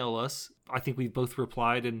does email us. I think we've both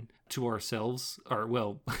replied to ourselves.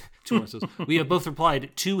 We have both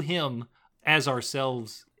replied to him as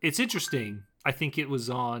ourselves. It's interesting. I think it was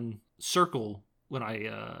on Circle when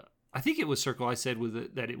I think it was Circle. I said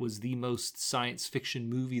that it was the most science fiction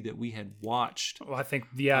movie that we had watched. Well, I think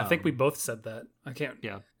we both said that. I can't.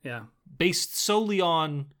 Yeah. Based solely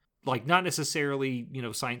on, like, not necessarily,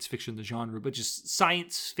 science fiction, the genre, but just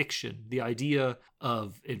science fiction. The idea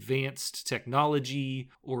of advanced technology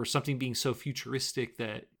or something being so futuristic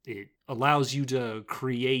that it allows you to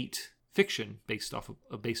create fiction based off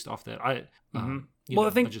that. I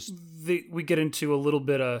think we get into a little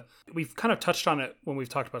bit of, we've kind of touched on it when we've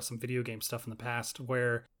talked about some video game stuff in the past,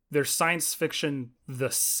 where there's science fiction,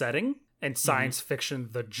 the setting, and science fiction,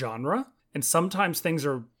 the genre. And sometimes things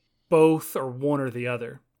are both or one or the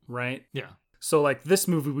other, right? Yeah. So like this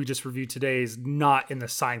movie we just reviewed today is not in the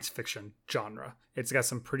science fiction genre. It's got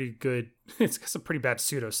some pretty bad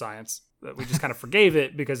pseudoscience that we just kind of forgave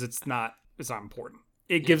it because it's not important.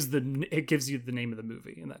 It gives you the name of the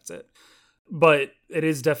movie and that's it. But it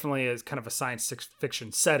is definitely a kind of a science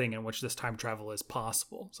fiction setting in which this time travel is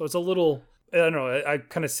possible. So it's a little, I don't know, I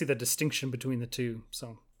kind of see the distinction between the two.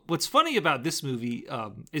 So what's funny about this movie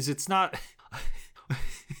is it's not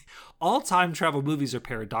all time travel movies are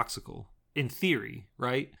paradoxical in theory,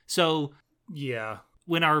 right? So yeah,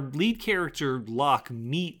 when our lead character Locke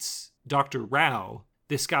meets Dr. Rao,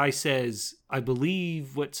 this guy says, I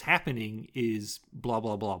believe what's happening is blah,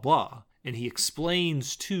 blah, blah, blah. And he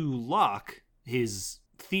explains to Locke his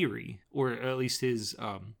theory, or at least his,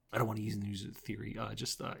 I don't want to use theory,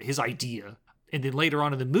 just his idea. And then later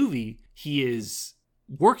on in the movie, he is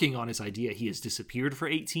working on his idea. He has disappeared for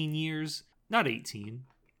 18 years. Not 18.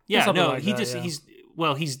 Yeah, no, like he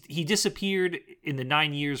disappeared in the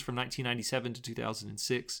 9 years from 1997 to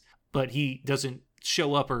 2006, but he doesn't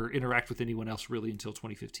show up or interact with anyone else really until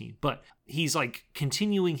 2015. But he's like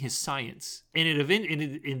continuing his science, and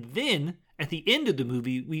then at the end of the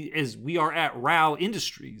movie, we are at Rao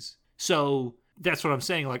Industries. So that's what I'm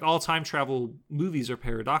saying. Like, all time travel movies are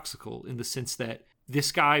paradoxical in the sense that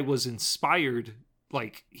this guy was inspired.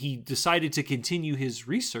 Like, he decided to continue his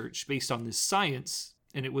research based on this science,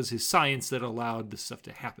 and it was his science that allowed this stuff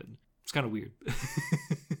to happen. It's kind of weird.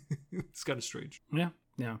 It's kind of strange. Yeah.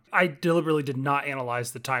 I deliberately did not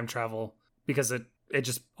analyze the time travel because it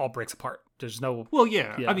just all breaks apart. There's no... Well,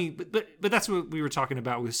 yeah. I mean, but that's what we were talking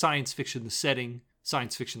about with science fiction, the setting,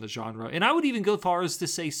 science fiction, the genre. And I would even go far as to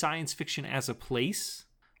say science fiction as a place.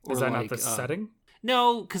 Is that not the setting?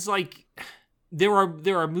 No, because, like, there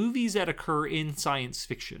are movies that occur in science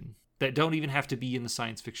fiction that don't even have to be in the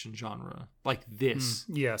science fiction genre, like this.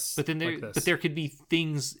 Yes. But then there could be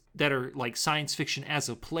things that are like science fiction as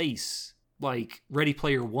a place, like Ready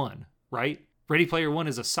Player One, right? Ready Player One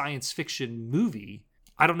is a science fiction movie.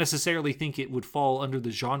 I don't necessarily think it would fall under the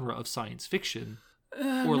genre of science fiction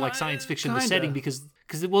or like science fiction, the setting, because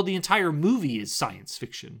the entire movie is science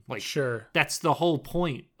fiction. Like, sure, that's the whole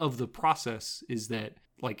point of the process, is that,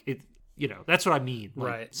 like, it, that's what I mean. Like,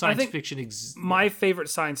 right. Science fiction. My favorite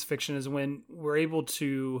science fiction is when we're able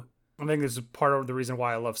to, I think this is part of the reason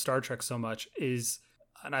why I love Star Trek so much is,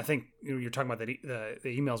 and I think you're talking about the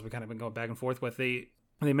emails we kind of been going back and forth with, they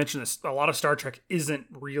mentioned this, a lot of Star Trek isn't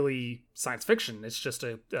really science fiction. It's just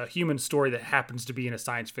a human story that happens to be in a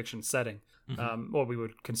science fiction setting. Mm-hmm. What we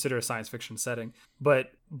would consider a science fiction setting.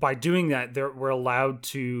 But by doing that, we're allowed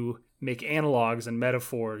to make analogs and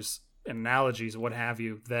metaphors and analogies, what have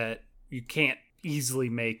you, that you can't easily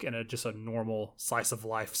make in just a normal slice of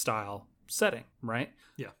life style setting, right?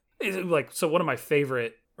 Yeah. So one of my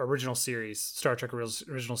favorite original series, Star Trek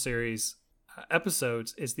original series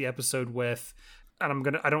episodes is the episode with,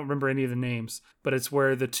 and I don't remember any of the names, but it's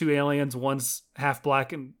where the two aliens, one's half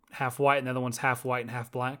black and half white, and the other one's half white and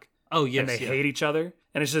half black. Oh, yes. And they hate each other.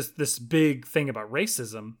 And it's just this big thing about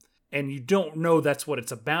racism. And you don't know that's what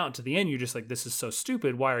it's about. To the end, you're just like, this is so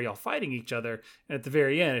stupid. Why are y'all fighting each other? And at the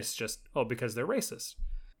very end, it's just, because they're racist.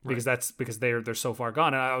 because they're so far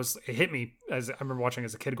gone. And it hit me as I remember watching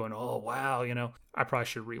as a kid going, oh wow, I probably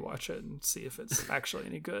should rewatch it and see if it's actually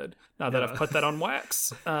any good now that I've put that on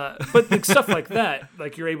wax. But stuff like that,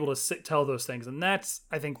 like you're able to tell those things, and that's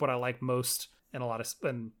I think what I like most in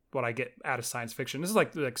and what I get out of science fiction. This is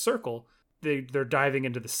like Circle. They're diving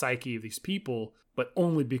into the psyche of these people, but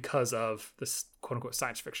only because of this quote unquote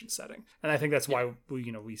science fiction setting. And I think that's why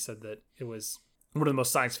we said that it was one of the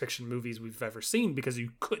most science fiction movies we've ever seen, because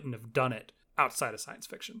you couldn't have done it outside of science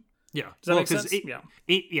fiction. Yeah. Does that make sense?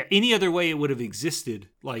 Any other way it would have existed,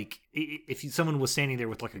 like if someone was standing there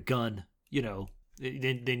with like a gun,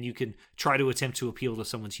 then you can try to attempt to appeal to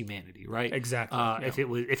someone's humanity, right? Exactly.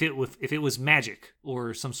 If it was magic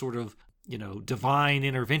or some sort of divine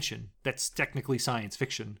intervention, that's technically science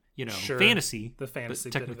fiction. Sure. Fantasy, the fantasy,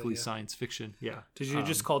 but technically science fiction. Yeah. Did you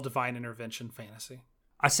just call divine intervention fantasy?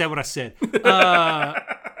 I said what I said.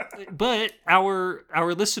 But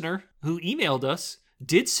our listener who emailed us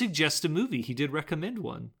did suggest a movie. He did recommend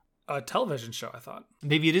one. A television show, I thought.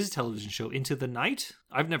 Maybe it is a television show. Into the Night?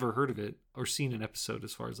 I've never heard of it or seen an episode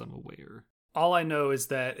as far as I'm aware. All I know is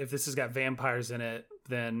that if this has got vampires in it,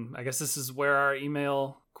 then I guess this is where our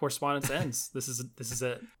email correspondence ends. This is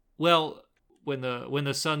it. Well, when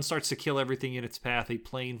the sun starts to kill everything in its path, a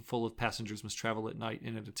plane full of passengers must travel at night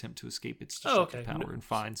in an attempt to escape its destructive power and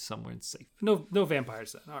find somewhere safe. No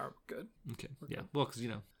vampires then. All right, good. Okay, yeah. Well, because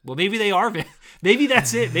well, maybe they are. Maybe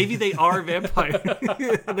that's it. Maybe they are vampires.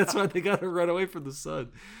 That's why they got to run away from the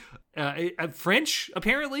sun. French,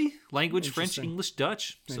 apparently, language French, English,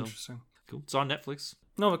 Dutch. So, interesting. Cool. It's on Netflix.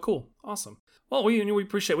 No, but cool, awesome. Well, we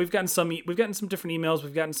appreciate it. We've gotten some different emails.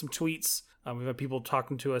 We've gotten some tweets. We've had people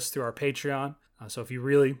talking to us through our Patreon. So if you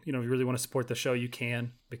really want to support the show, you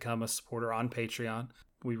can become a supporter on Patreon.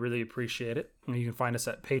 We really appreciate it. And you can find us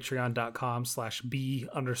at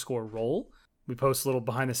patreon.com/b_roll. We post little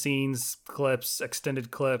behind the scenes clips, extended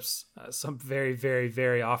clips, some very, very,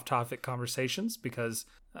 very off topic conversations, because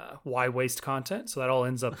why waste content? So that all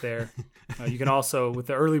ends up there. You can also, with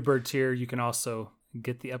the early bird tier, you can also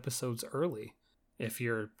get the episodes early if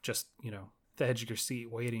you're just, the edge of your seat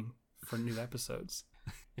waiting for new episodes.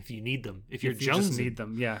 If you need them. If you just need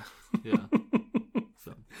them, yeah. Yeah.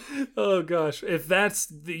 So. Oh gosh, if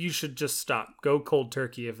you should just stop. Go cold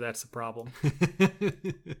turkey if that's the problem.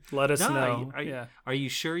 Let us know. Are you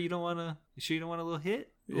sure you don't want to? You sure you don't want a little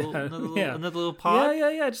hit? Another little pod?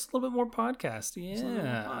 Yeah. Just a little bit more podcast.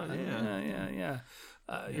 Yeah.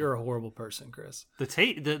 You're a horrible person, Chris.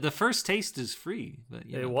 The first taste is free, but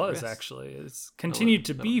it was actually. It's continued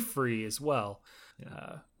to be free as well.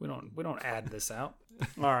 Yeah. We don't add this out.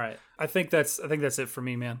 All right. I think that's it for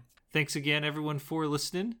me, man. Thanks again, everyone, for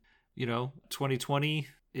listening. 2020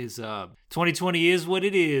 is what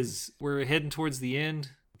it is. We're heading towards the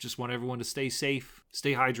end. Just want everyone to stay safe,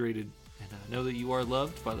 stay hydrated, and know that you are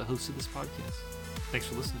loved by the host of this podcast. Thanks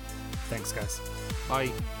for listening. Thanks, guys.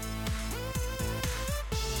 Bye.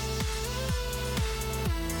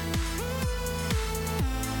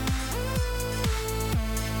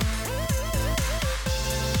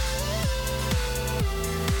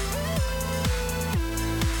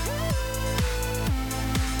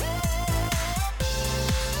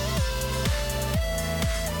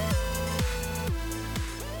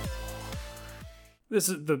 This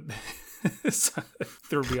is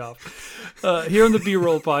threw me off. Here on the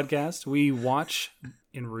B-Roll podcast, we watch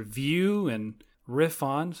and review and riff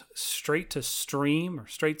on straight to stream or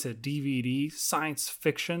straight to DVD science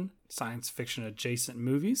fiction adjacent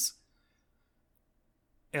movies.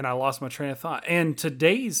 And I lost my train of thought. And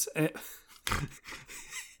today's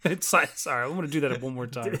sorry, I'm going to do that one more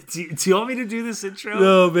time. Do you want me to do this intro?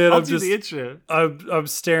 No, man. I'll do the intro. I'm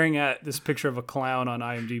staring at this picture of a clown on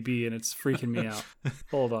IMDb, and it's freaking me out.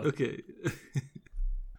 Hold on. Okay.